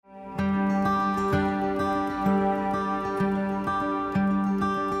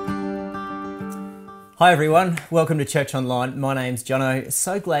Hi everyone, welcome to Church Online. My name's Jono.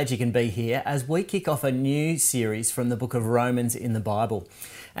 So glad you can be here as we kick off a new series from the book of Romans in the Bible.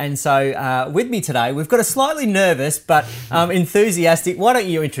 And so with me today, we've got a slightly nervous but enthusiastic. Why don't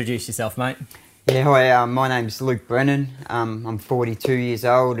you introduce yourself, mate? Yeah, hi, my name's Luke Brennan. I'm 42 years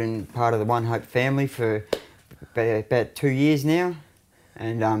old and part of the One Hope family for about 2 years now.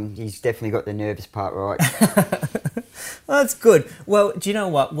 And he's definitely got the nervous part right. Well, that's good. Well, do you know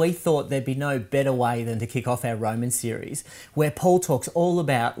what? We thought there'd be no better way than to kick off our Romans series, where Paul talks all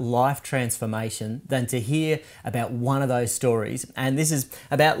about life transformation, than to hear about one of those stories. And this is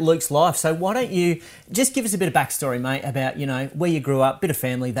about Luke's life. So why don't you just give us a bit of backstory, mate, about, where you grew up, bit of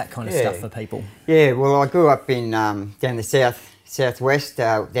family, that kind of stuff for people. Yeah, well, I grew up in down the southwest,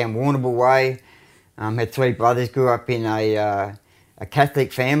 down Warrnambool Way. Had three brothers, grew up in a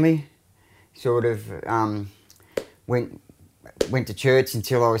Catholic family, sort of... Went to church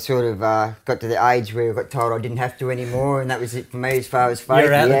until I was sort of got to the age where I got told I didn't have to anymore, and that was it for me as far as faith.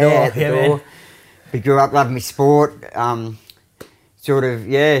 You're out the door. Out the door. Man. We grew up loving my sport.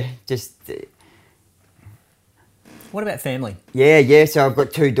 Just. What about family? Yeah. So I've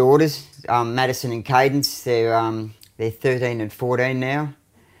got two daughters, Madison and Cadence. They're 13 and 14 now,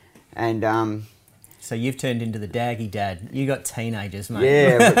 and. So you've turned into the daggy dad. You got teenagers, mate.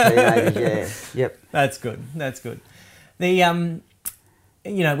 Yeah, I've got teenagers. Yeah. Yep. That's good. We're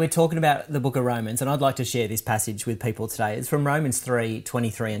talking about the book of Romans, and I'd like to share this passage with people today. It's from Romans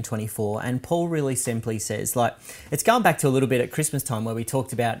 3:23 and 24, and Paul really simply says, it's going back to a little bit at Christmas time where we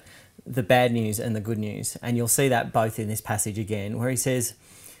talked about the bad news and the good news, and you'll see that both in this passage again, where he says,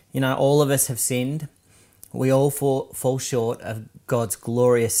 all of us have sinned. We all fall short of God's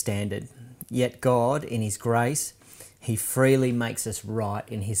glorious standard. Yet God, in his grace, he freely makes us right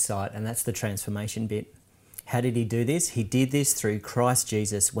in his sight, and that's the transformation bit. How did he do this? He did this through Christ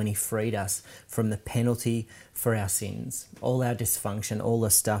Jesus when he freed us from the penalty for our sins. All our dysfunction, all the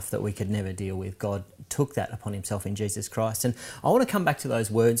stuff that we could never deal with, God took that upon himself in Jesus Christ. And I want to come back to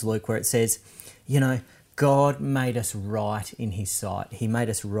those words, Luke, where it says, God made us right in his sight. He made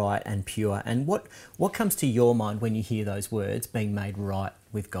us right and pure. And what comes to your mind when you hear those words, being made right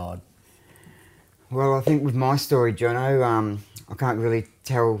with God? Well, I think with my story, Jono, I can't really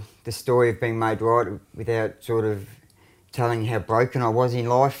tell the story of being made right without sort of telling how broken I was in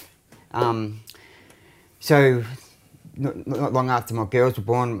life. So not long after my girls were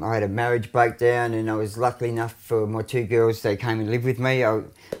born, I had a marriage breakdown, and I was lucky enough for my two girls, they came and lived with me. I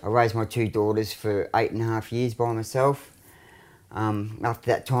raised my two daughters for 8.5 years by myself.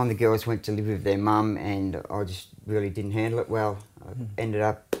 After that time, the girls went to live with their mum, and I just really didn't handle it well. I ended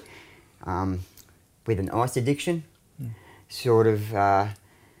up with an ice addiction,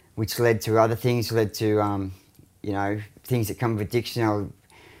 which led to other things, things that come with addiction. I've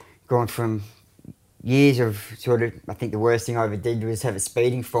gone from years of I think the worst thing I ever did was have a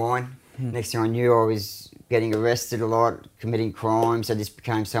speeding fine. Next thing I knew, I was getting arrested a lot, committing crimes. I just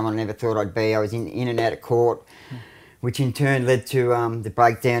became someone I never thought I'd be. I was in and out of court, which in turn led to the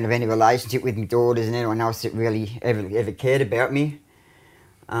breakdown of any relationship with my daughters and anyone else that really ever cared about me.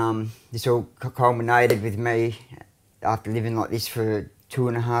 This all culminated with me, after living like this for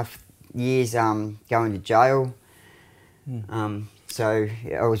 2.5 years, going to jail. So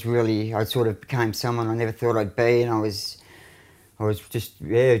I sort of became someone I never thought I'd be, and I was just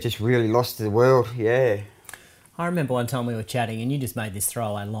really lost to the world. Yeah. I remember one time we were chatting, and you just made this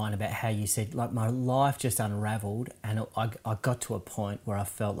throwaway line about how you said, my life just unravelled, and I got to a point where I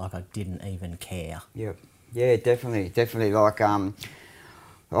felt like I didn't even care. Yeah. Yeah, definitely.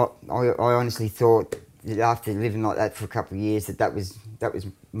 I honestly thought that after living like that for a couple of years that was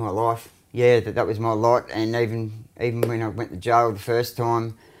my life. Yeah, that was my lot. And even when I went to jail the first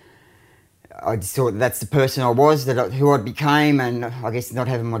time, I just thought that's the person I was, who I became. And I guess not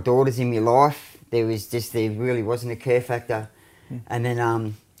having my daughters in my life, there really wasn't a care factor. And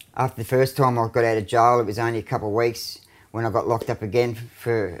then after the first time I got out of jail, it was only a couple of weeks when I got locked up again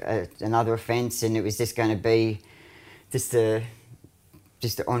for another offence, and it was just going to be just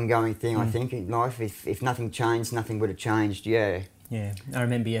an ongoing thing, I think, in life. If nothing changed, nothing would have changed, yeah. Yeah, I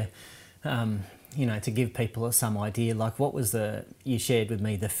remember you, to give people some idea, what was you shared with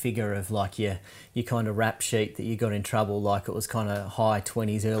me the figure of your kind of rap sheet that you got in trouble, it was kind of high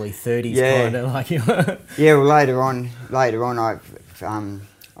 20s, early 30s, kind of Yeah, well, later on, I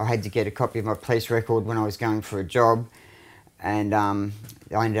had to get a copy of my police record when I was going for a job, and I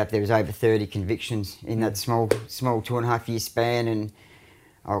ended up, there was over 30 convictions in that small 2.5 year span, and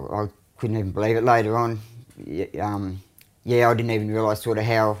I couldn't even believe it later on. I didn't even realise sort of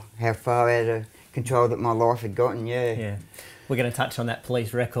how far out of control that my life had gotten. Yeah. Yeah. We're going to touch on that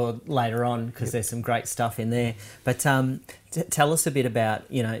police record later on because there's some great stuff in there. But tell us a bit about,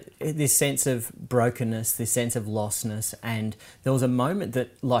 you know, this sense of brokenness, this sense of lostness, and there was a moment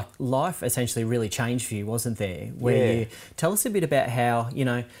that, like, life essentially really changed for you, wasn't there? Where you tell us a bit about how, you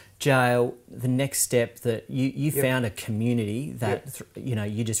know, jail, the next step that you found a community that you know,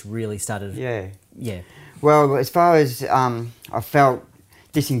 you just really started. Yeah. Well, as far as I felt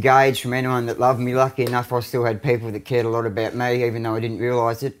disengaged from anyone that loved me. Lucky enough, I still had people that cared a lot about me, even though I didn't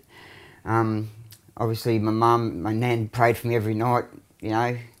realise it. Obviously, my nan prayed for me every night, you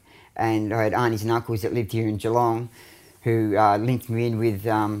know, and I had aunties and uncles that lived here in Geelong who linked me in with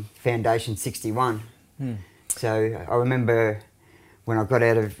Foundation 61. So I remember when I got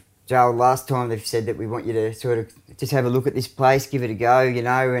out of jail last time, they've said that we want you to sort of just have a look at this place, give it a go, you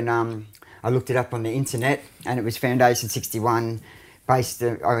know, and I looked it up on the internet, and it was Foundation 61 based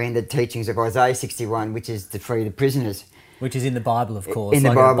around the teachings of Isaiah 61, which is to free the prisoners. Which is in the Bible, of course. In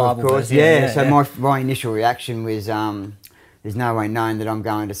the Bible, of course, verse. yeah. So my initial reaction was, there's no way known that I'm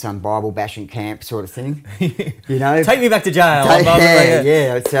going to some Bible bashing camp sort of thing, you know. Take me back to jail.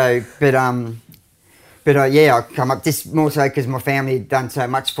 So, but I come up just more so because my family had done so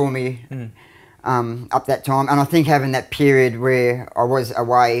much for me up that time, and I think having that period where I was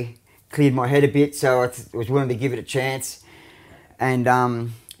away cleared my head a bit, so I was willing to give it a chance. And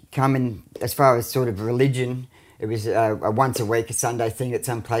coming as far as sort of religion, it was a once a week, a Sunday thing at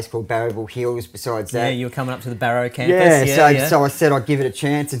some place called Barrowville Hills. Besides that, yeah, you were coming up to the Barrow campus. So I said I'd give it a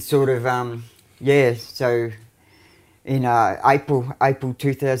chance, and sort of So in April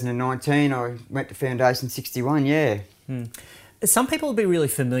 2019, I went to Foundation 61. Yeah. Some people will be really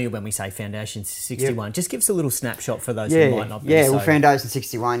familiar when we say Foundation 61. Yep. Just give us a little snapshot for those who might not be. Well, Foundation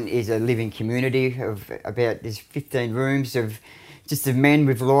 61 is a living community of there's 15 rooms of just of men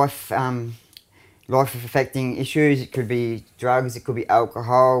with life affecting issues. It could be drugs, it could be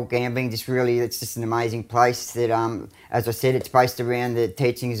alcohol, gambling. It's just an amazing place that, as I said, it's based around the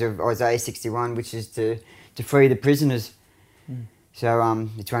teachings of Isaiah 61, which is to free the prisoners. So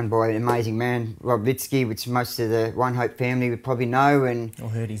it's run by an amazing man, Rob Litsky, which most of the One Hope family would probably know, and or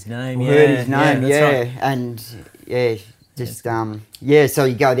heard his name. Right. So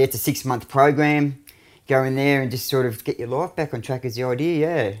you go there. It's a 6-month program. Go in there and just sort of get your life back on track is the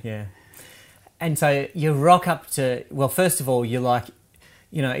idea. Yeah. And so you rock up to, well, first of all, you're like,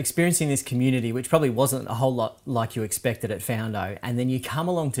 you know, experiencing this community, which probably wasn't a whole lot like you expected at Foundo, and then you come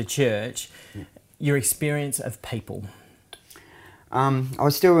along to church. Your experience of people. I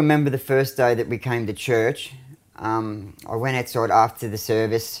still remember the first day that we came to church. I went outside after the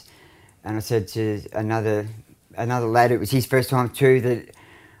service, and I said to another lad, it was his first time too, that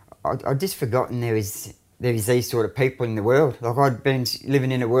I'd just forgotten there was these sort of people in the world. Like, I'd been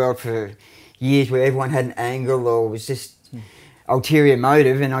living in a world for years where everyone had an angle or was just ulterior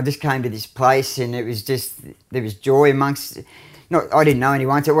motive, and I just came to this place, and it was just, there was joy amongst. I didn't know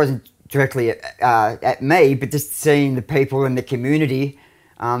anyone, so it wasn't directly at me, but just seeing the people in the community,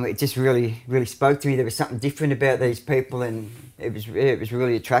 it just really, really spoke to me. There was something different about these people, and it was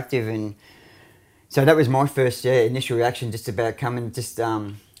really attractive. And so that was my first initial reaction, just about coming. Just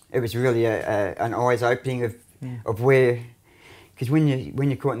it was really an eyes opening of where, because when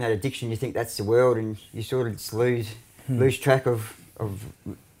you're caught in that addiction, you think that's the world, and you sort of just lose track of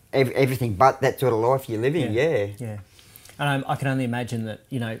everything but that sort of life you're living. Yeah. And I can only imagine that,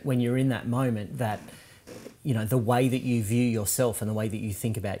 you know, when you're in that moment, that, you know, the way that you view yourself and the way that you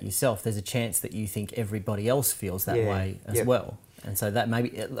think about yourself, there's a chance that you think everybody else feels that way as well. And so that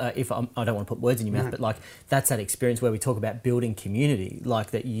maybe, I don't want to put words in your mouth, but like, that's that experience where we talk about building community,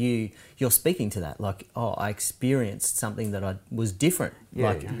 like that you're speaking to that, like, oh, I experienced something that was different,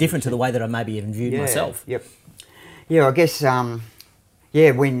 different to the way that I maybe even viewed myself. Yeah, I guess.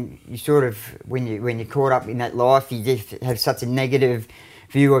 When you're caught up in that life, you just have such a negative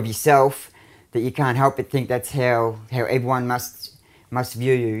view of yourself that you can't help but think that's how everyone must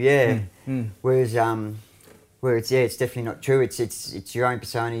view you. Whereas it's definitely not true. It's your own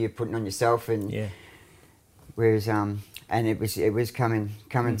persona you're putting on yourself, and whereas and it was coming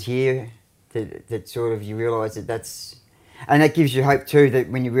to you that sort of you realise that's, and that gives you hope too, that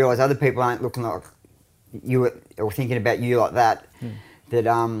when you realise other people aren't looking like you or thinking about you like that. That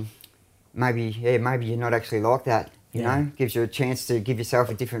maybe you're not actually like that, you know? Gives you a chance to give yourself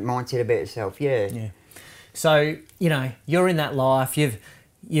a different mindset about yourself, So, you know, you're in that life,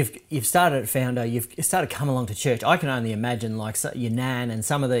 you've started at Founder, you've started to come along to church. I can only imagine like your nan and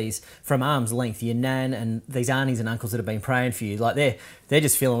some of these from arm's length, your nan and these aunties and uncles that have been praying for you, like they're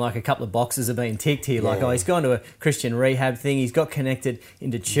just feeling like a couple of boxes have been ticked here. Like, oh, he's gone to a Christian rehab thing, he's got connected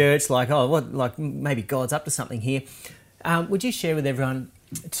into church. Like, oh, what? Like maybe God's up to something here. Would you share with everyone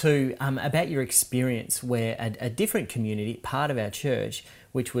too about your experience where a different community, part of our church,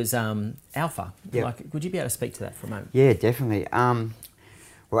 which was Alpha? Yep. Like, would you be able to speak to that for a moment? Yeah, definitely.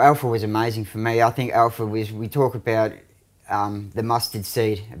 Well, Alpha was amazing for me. I think Alpha was, we talk about the mustard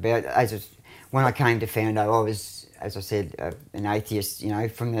seed. When I came to Founder, I was, as I said, an atheist, you know,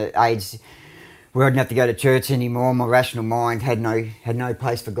 from the age where I didn't have to go to church anymore. My rational mind had no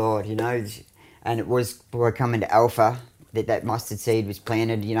place for God, you know. And it was before I come into Alpha that mustard seed was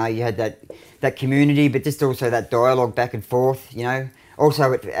planted. You know, you had that community, but just also that dialogue back and forth, you know.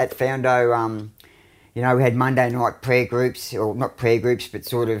 Also at Founder, you know, we had Monday night prayer groups, or not prayer groups, but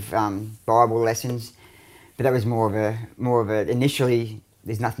sort of Bible lessons. But that was more of a initially,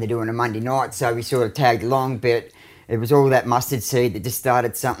 there's nothing to do on a Monday night, so we sort of tagged along, but it was all that mustard seed that just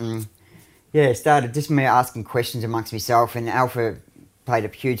started something, started just me asking questions amongst myself, and Alpha played a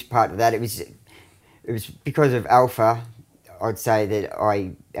huge part of that. It was because of Alpha, I'd say, that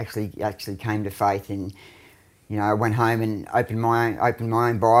I actually came to faith, and, you know, I went home and opened my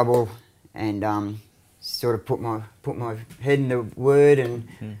own Bible, and sort of put my head in the Word and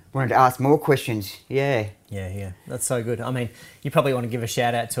wanted to ask more questions. Yeah, that's so good. I mean, you probably want to give a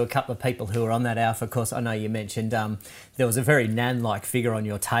shout out to a couple of people who were on that Alpha course. I know you mentioned there was a very nan-like figure on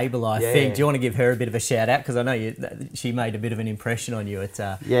your table, I think. Do you want to give her a bit of a shout out, because I know she made a bit of an impression on you at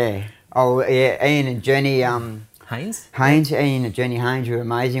Ian and Jenny Haynes. Ian and Jenny Haynes were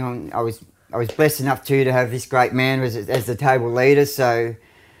amazing. I was blessed enough too to have this great man as the table leader, so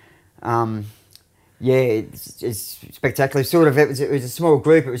it's spectacular. Sort of, it was a small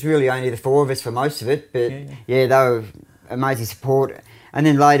group. It was really only the four of us for most of it, but they were amazing support. And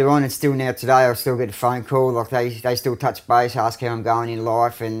then later on, and still now today, I still get a phone call. Like they still touch base, ask how I'm going in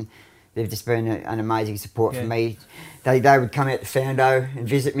life, and they've just been an amazing support for me. They would come out to Founder and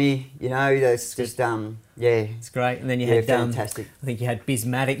visit me. You know, that's just it's great. And then you had fantastic. I think you had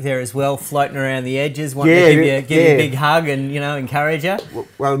Bismatic there as well, floating around the edges, wanting to give you a big hug and, you know, encourage you.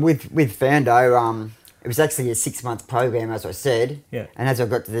 Well, with Founder, it was actually a 6-month program, as I said. Yeah. And as I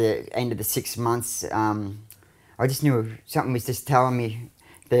got to the end of the 6 months, I just knew something was just telling me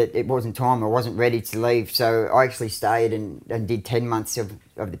that it wasn't time. I wasn't ready to leave. So I actually stayed and did 10 months of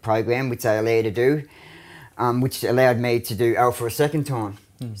the program, which they allowed to do, which allowed me to do Alpha a second time.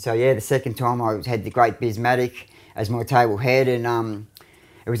 So the second time I had the great Bismatic as my table head, and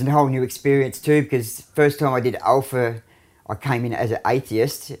it was a whole new experience too, because first time I did Alpha, I came in as an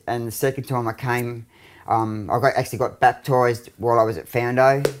atheist, and the second time I came, I actually got baptised while I was at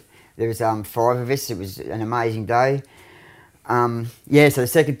Founder. There was 5 of us. It was an amazing day. So the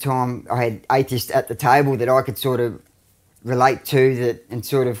second time I had atheists at the table that I could sort of relate to, and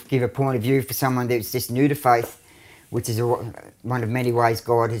sort of give a point of view for someone that's just new to faith, which is one of many ways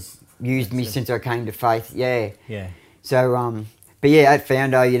God has used me since I came to faith. So, at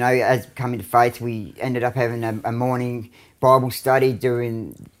Founder, you know, as coming to faith, we ended up having a morning Bible study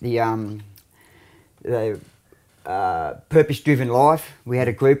during the purpose-driven life. We had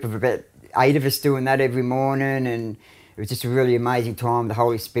a group of about 8 of us doing that every morning, and it was just a really amazing time. The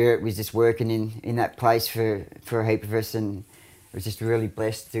Holy Spirit was just working in that place for a heap of us, and I was just really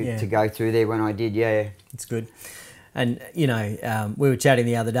blessed to go through there when I did. It's good. And, you know, we were chatting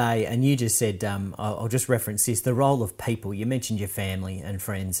the other day, and you just said, I'll just reference this, the role of people. You mentioned your family and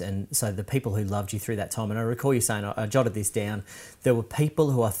friends, and so the people who loved you through that time. And I recall you saying, I jotted this down, there were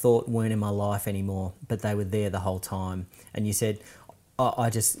people who I thought weren't in my life anymore, but they were there the whole time. And you said,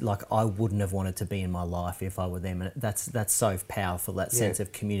 I wouldn't have wanted to be in my life if I were them. And that's so powerful, that sense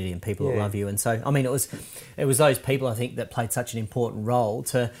of community and people that love you. And so, I mean, it was those people, I think, that played such an important role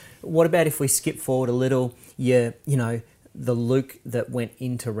to, what about if we skip forward a little, you know, the Luke that went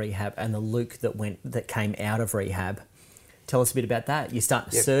into rehab and the Luke that came out of rehab. Tell us a bit about that. You're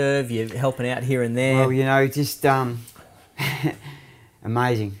starting to serve, you're helping out here and there. Well, you know, just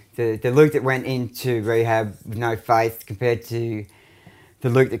amazing. The Luke that went into rehab with no faith compared to the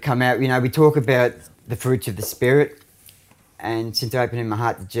Luke that come out. You know, we talk about the fruits of the Spirit, and since opening my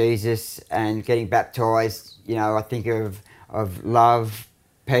heart to Jesus and getting baptised, you know, I think of love,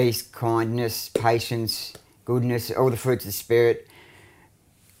 peace, kindness, patience, goodness, all the fruits of the Spirit.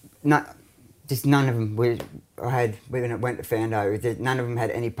 None of them when I went to Founder. None of them had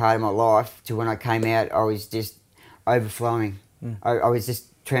any part of my life. To when I came out, I was just overflowing. I was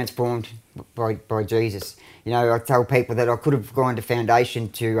just transformed by Jesus. You know, I tell people that I could have gone to Foundation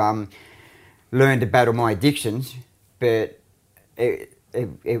to learn to battle my addictions, but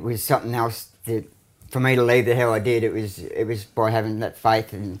it was something else that, for me to leave the hell I did, it was by having that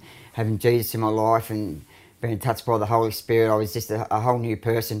faith and having Jesus in my life and being touched by the Holy Spirit. I was just a whole new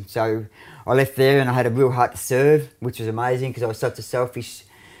person. So I left there and I had a real heart to serve, which was amazing because I was such a selfish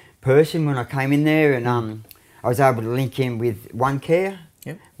person when I came in there, and I was able to link in with One Care,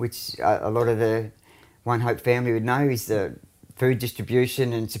 yep. which a lot of the One Hope family would know is the food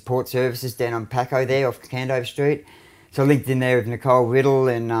distribution and support services down on Paco there off Candover Street. So I linked in there with Nicole Riddle,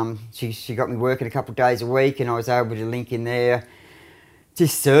 and she got me working a couple of days a week, and I was able to link in there,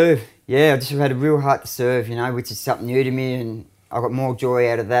 just serve. Yeah, I just had a real heart to serve, you know, which is something new to me, and I got more joy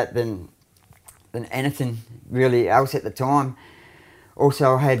out of that than anything really else at the time.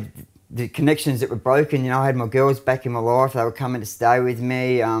 Also, I had the connections that were broken. You know, I had my girls back in my life. They were coming to stay with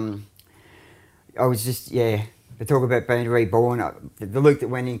me. I was just, yeah, to talk about being reborn. The Luke that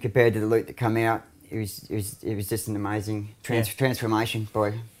went in compared to the Luke that come out, it was just an amazing transformation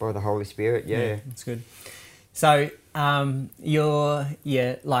by the Holy Spirit. Yeah, that's good. So you're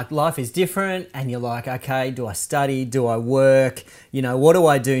like, life is different, and you're like, okay, do I study? Do I work? You know, what do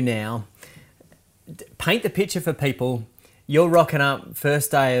I do now? Paint the picture for people. You're rocking up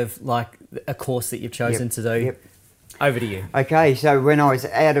first day of like a course that you've chosen to do. Yep. Over to you. Okay, so when I was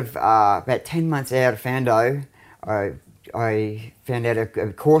out of about 10 months out of Fando, I found out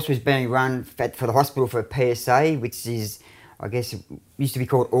a course was being run for the hospital for PSA, which is, I guess, it used to be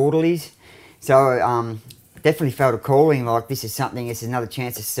called orderlies. So definitely felt a calling, like this is another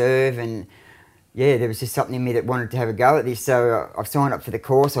chance to serve, and yeah, there was just something in me that wanted to have a go at this. So I signed up for the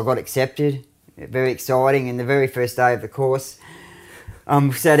course, I got accepted, very exciting, and the very first day of the course,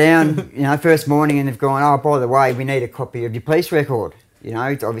 sat down, you know, first morning, and they've gone, oh, by the way, we need a copy of your police record. You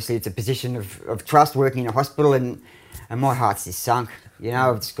know, obviously it's a position of trust working in a hospital, and my heart's just sunk. You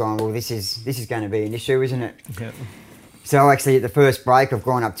know, I've just gone, well, this is going to be an issue, isn't it? Yep. So actually at the first break, I've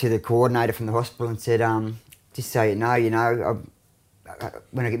gone up to the coordinator from the hospital and said, just so you know,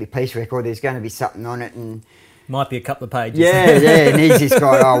 when I get my police record, there's going to be something on it, and might be a couple of pages. Yeah, and he's just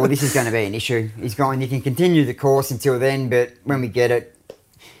gone, oh, well, this is going to be an issue. He's going, you can continue the course until then, but when we get it,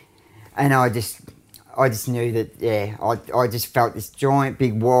 and I just knew that, yeah, I just felt this giant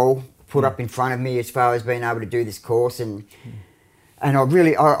big wall put up in front of me as far as being able to do this course, and I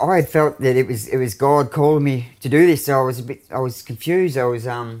had felt that it was God calling me to do this. So I was confused. I was,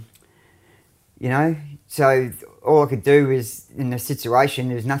 you know, so all I could do was, in the situation,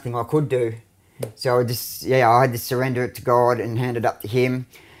 there was nothing I could do. So I had to surrender it to God and hand it up to Him.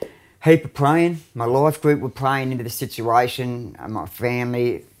 Heap of praying. My life group were praying into the situation. My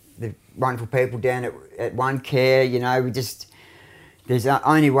family, the wonderful people down at One Care, you know, there's the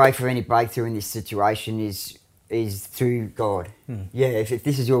only way for any breakthrough in this situation is through God. Yeah, if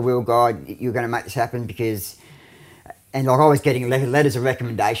this is your will, God, you're going to make this happen, and like I was getting letters of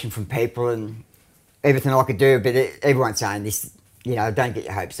recommendation from people and everything I could do, but everyone's saying this, you know, don't get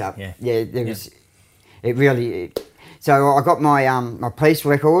your hopes up. So I got my my police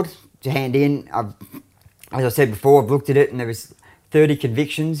record to hand in. As I said before, I've looked at it and there was 30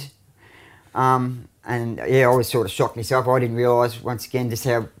 convictions. And yeah, I was sort of shocked myself. I didn't realise, once again, just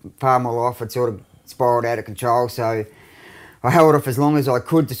how far my life had sort of spiralled out of control. So I held off as long as I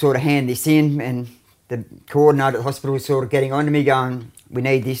could to sort of hand this in, and the coordinator at the hospital was sort of getting on to me going, we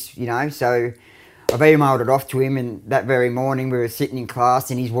need this, you know. So I've emailed it off to him, and that very morning we were sitting in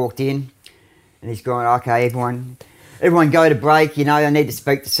class and he's walked in and he's going, okay, everyone go to break, you know, I need to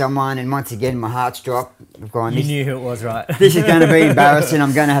speak to someone. And once again, my heart's dropped. I've gone, you knew who it was, right? This is going to be embarrassing.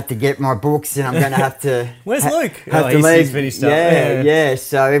 I'm going to have to get my books and I'm going to have to... Where's Luke? Have to leave. He's finished up. Yeah.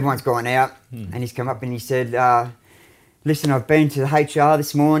 So everyone's gone out and he's come up and he said, listen, I've been to the HR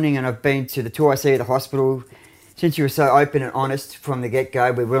this morning and I've been to the 2IC of the hospital. Since you were so open and honest from the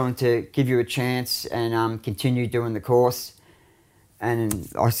get-go, we're willing to give you a chance and continue doing the course. And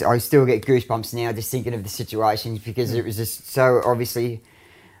I still get goosebumps now just thinking of the situations, because it was just so obviously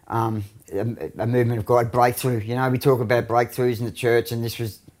a movement of God, breakthrough. You know, we talk about breakthroughs in the church, and this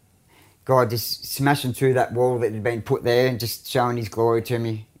was God just smashing through that wall that had been put there and just showing His glory to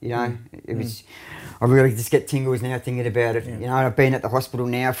me. You know, it was... I really just get tingles now thinking about it. You know, I've been at the hospital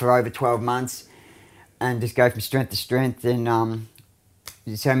now for over 12 months and just go from strength to strength, and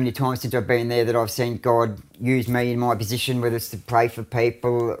so many times since I've been there that I've seen God use me in my position, whether it's to pray for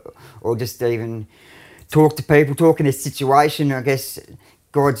people or just even talk to people, talk in a situation. I guess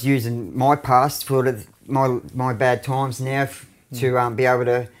God's using my past for my bad times now to be able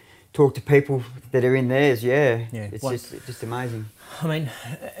to talk to people that are in theirs. Yeah, Yeah. it's What- just amazing. I mean,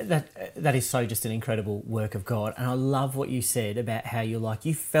 that is so just an incredible work of God, and I love what you said about how you're like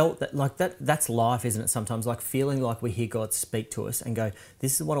you felt that like that's life, isn't it? Sometimes like feeling like we hear God speak to us and go,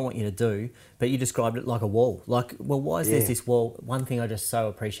 "This is what I want you to do," but you described it like a wall. Like, well, why is there Yeah. this wall? One thing I just so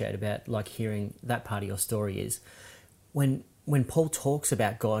appreciate about like hearing that part of your story is when Paul talks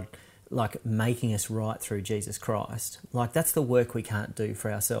about God like making us right through Jesus Christ, like that's the work we can't do for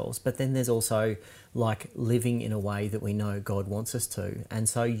ourselves. But then there's also like living in a way that we know God wants us to. And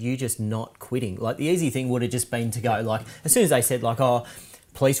so you just not quitting. Like the easy thing would have just been to go like, as soon as they said like, oh,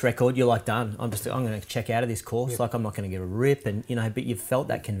 police record, you're like done. I'm going to check out of this course. Like I'm not going to get a rip. And, you know, but you've felt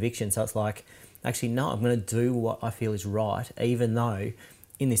that conviction. So it's like, actually, no, I'm going to do what I feel is right, even though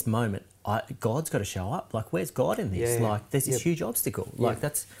in this moment, God's got to show up. Like, where's God in this? Yeah. Like, there's this huge obstacle. Like, Yeah.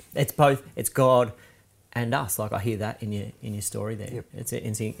 it's both, it's God and us. Like, I hear that in your story there. Yep.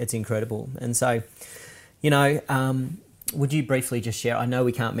 It's incredible. And so, you know, would you briefly just share? I know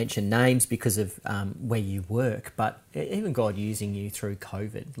we can't mention names because of where you work, but even God using you through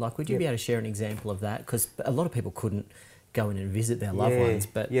COVID. Like, would you be able to share an example of that? Because a lot of people couldn't go in and visit their loved ones.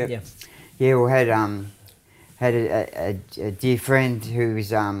 But yeah, we had a dear friend who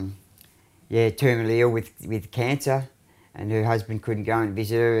was terminally ill with cancer, and her husband couldn't go and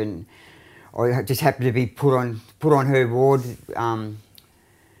visit her, and I just happened to be put on her ward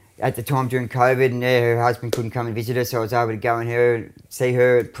at the time during COVID, and her husband couldn't come and visit her, so I was able to go in her, see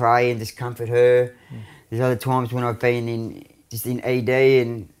her, pray and just comfort her. There's other times when I've been in ED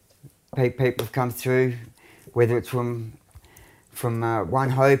and people have come through, whether it's from One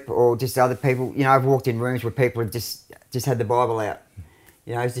Hope or just other people. You know, I've walked in rooms where people have just had the Bible out.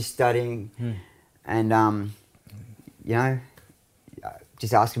 You know, just studying and, you know,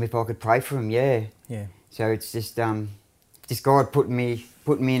 just asking me if I could pray for them, yeah. So it's just God putting me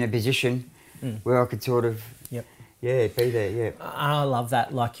in a position where I could sort of, be there, I love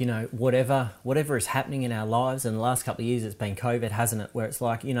that. Like, you know, whatever is happening in our lives, and the last couple of years it's been COVID, hasn't it? Where it's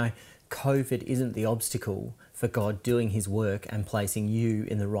like, you know, COVID isn't the obstacle for God doing his work and placing you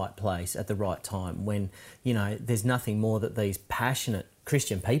in the right place at the right time, when, you know, there's nothing more that these passionate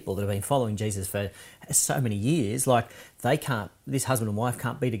Christian people that have been following Jesus for so many years, like this husband and wife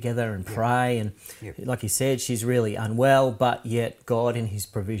can't be together and pray. And like you said, she's really unwell, but yet God in his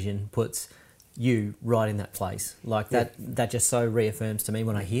provision puts you right in that place. Like that just so reaffirms to me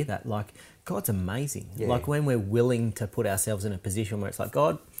when I hear that, like God's amazing. Like when we're willing to put ourselves in a position where it's like,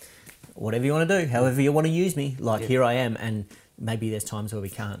 God, whatever you want to do, however you want to use me, like here I am. And maybe there's times where we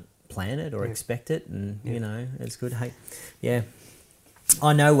can't plan it or expect it, and you know, it's good. Hey,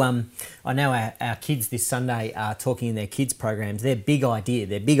 I know our kids this Sunday are talking in their kids programs. Their big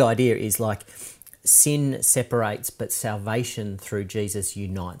idea is like sin separates, but salvation through Jesus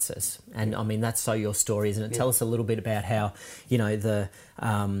unites us. And I mean, that's so your story, isn't it? Tell us a little bit about how, you know,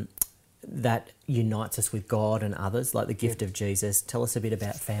 that unites us with God and others, like the gift of Jesus. Tell us a bit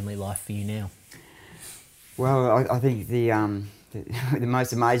about family life for you now. Well, I think the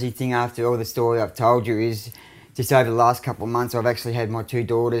most amazing thing after all the story I've told you is just over the last couple of months, I've actually had my two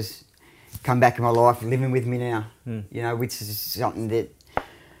daughters come back in my life, living with me now. You know, which is something that,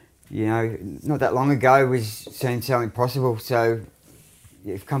 you know, not that long ago seemed so impossible. So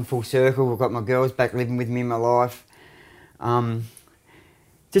you've come full circle. I've got my girls back living with me in my life.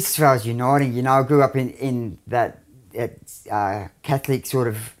 Just as far as uniting, you know, I grew up in that Catholic sort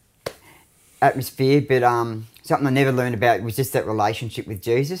of atmosphere, but something I never learned about was just that relationship with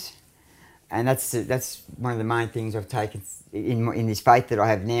Jesus. And that's one of the main things I've taken in this faith that I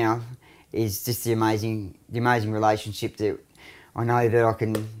have now, is just the amazing relationship that I know that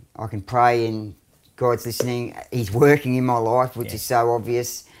I can pray and God's listening. He's working in my life, which is so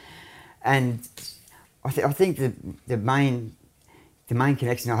obvious. And I think the main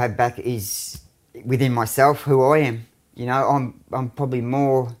connection I have back is within myself, who I am. You know, I'm probably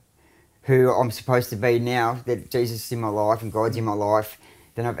more who I'm supposed to be now that Jesus is in my life and God's in my life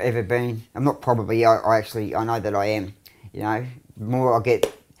than I've ever been. I'm not probably, I know that I am. You know, the more I get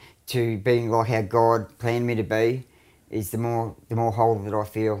to being like how God planned me to be, is the more whole that I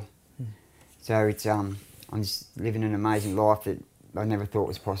feel. So it's I'm just living an amazing life that I never thought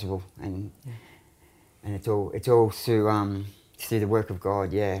was possible, and it's all through the work of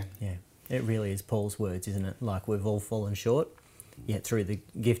God. Yeah, it really is Paul's words, isn't it? Like, we've all fallen short, yet through the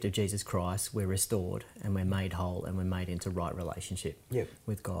gift of Jesus Christ, we're restored and we're made whole and we're made into right relationship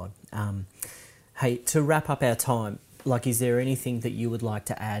with God. Hey, to wrap up our time, like, is there anything that you would like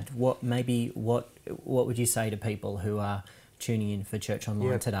to add? What would you say to people who are tuning in for Church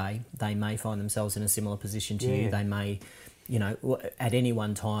Online today? They may find themselves in a similar position to you. They may at any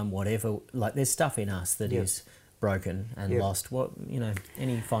one time, whatever, like there's stuff in us that is broken and lost. What,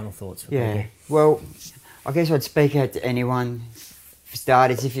 any final thoughts for people? Well, I guess I'd speak out to anyone. For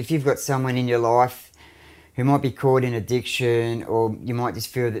starters, if you've got someone in your life who might be caught in addiction, or you might just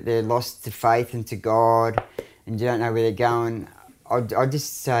feel that they're lost to faith and to God and you don't know where they're going, I'd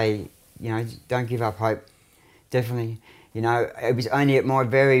just say, don't give up hope. Definitely. It was only at my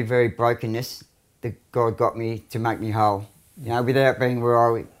very, very brokenness that God got me to make me whole. Without being where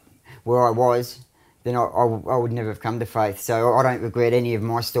I was, then I would never have come to faith. So I don't regret any of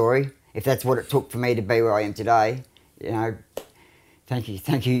my story. If that's what it took for me to be where I am today, thank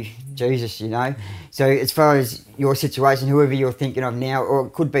you, Jesus, So as far as your situation, whoever you're thinking of now, or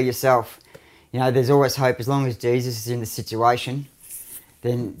it could be yourself, there's always hope. As long as Jesus is in the situation,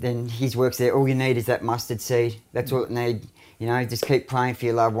 then his work's there. All you need is that mustard seed. That's all it need. Just keep praying for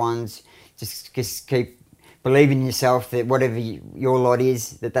your loved ones. Just keep believing in yourself that whatever your lot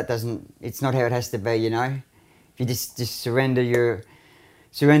is, it's not how it has to be, If you just surrender your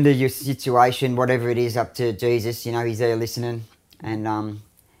situation, whatever it is, up to Jesus, he's there listening. And I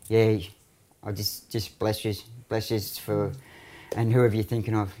just bless you for, and whoever you're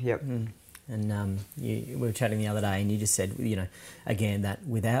thinking of. Yep. And we were chatting the other day, and you just said, again, that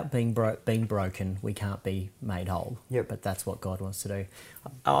without being broken, we can't be made whole. Yep. But that's what God wants to do.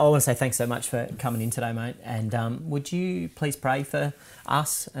 I want to say thanks so much for coming in today, mate. And would you please pray for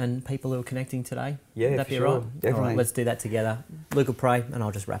us and people who are connecting today? Yeah, would that be sure. right? Definitely. All right, let's do that together. Luke will pray, and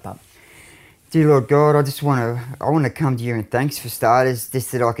I'll just wrap up. Dear Lord God, I want to come to you in thanks for starters,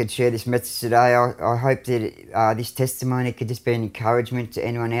 just that I could share this message today. I hope that this testimony could just be an encouragement to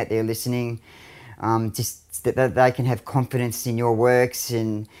anyone out there listening, just that they can have confidence in your works,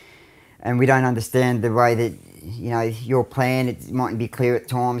 and we don't understand the way that your plan. It mightn't be clear at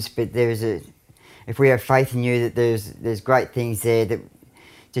times, but if we have faith in you, that there's great things there that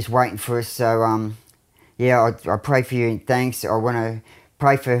just waiting for us. So I pray for you in thanks. I want to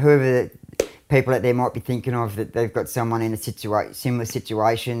pray for whoever people out there might be thinking of, that they've got someone in a similar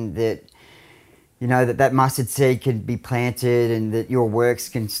situation, that that mustard seed can be planted, and that your works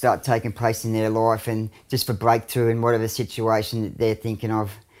can start taking place in their life, and just for breakthrough in whatever situation that they're thinking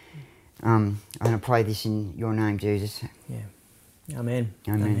of. And I pray this in your name, Jesus. Yeah. Amen.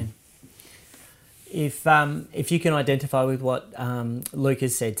 Amen. If you can identify with what Luke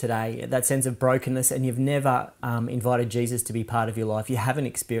has said today, that sense of brokenness, and you've never invited Jesus to be part of your life, you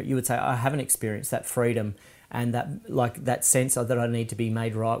would say, I haven't experienced that freedom and that sense that I need to be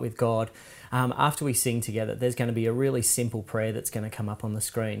made right with God. After we sing together, there's going to be a really simple prayer that's going to come up on the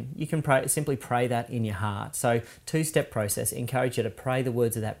screen. You can simply pray that in your heart. So 2-step process. Encourage you to pray the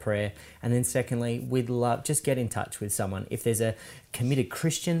words of that prayer. And then secondly, with love, just get in touch with someone. If there's a committed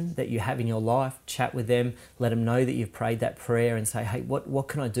Christian that you have in your life, chat with them, let them know that you've prayed that prayer, and say, hey, what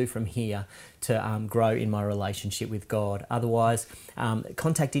can I do from here to grow in my relationship with God? Otherwise,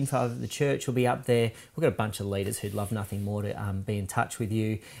 contact info of the church will be up there. We've got a bunch of leaders who'd love nothing more to be in touch with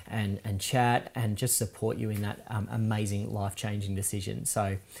you and chat and just support you in that amazing life-changing decision.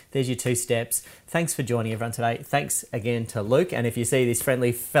 So there's your 2 steps. Thanks for joining everyone today. Thanks again to Luke. And if you see this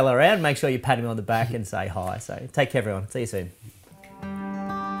friendly fella around, make sure you pat him on the back and say hi. So take care, everyone. See you soon.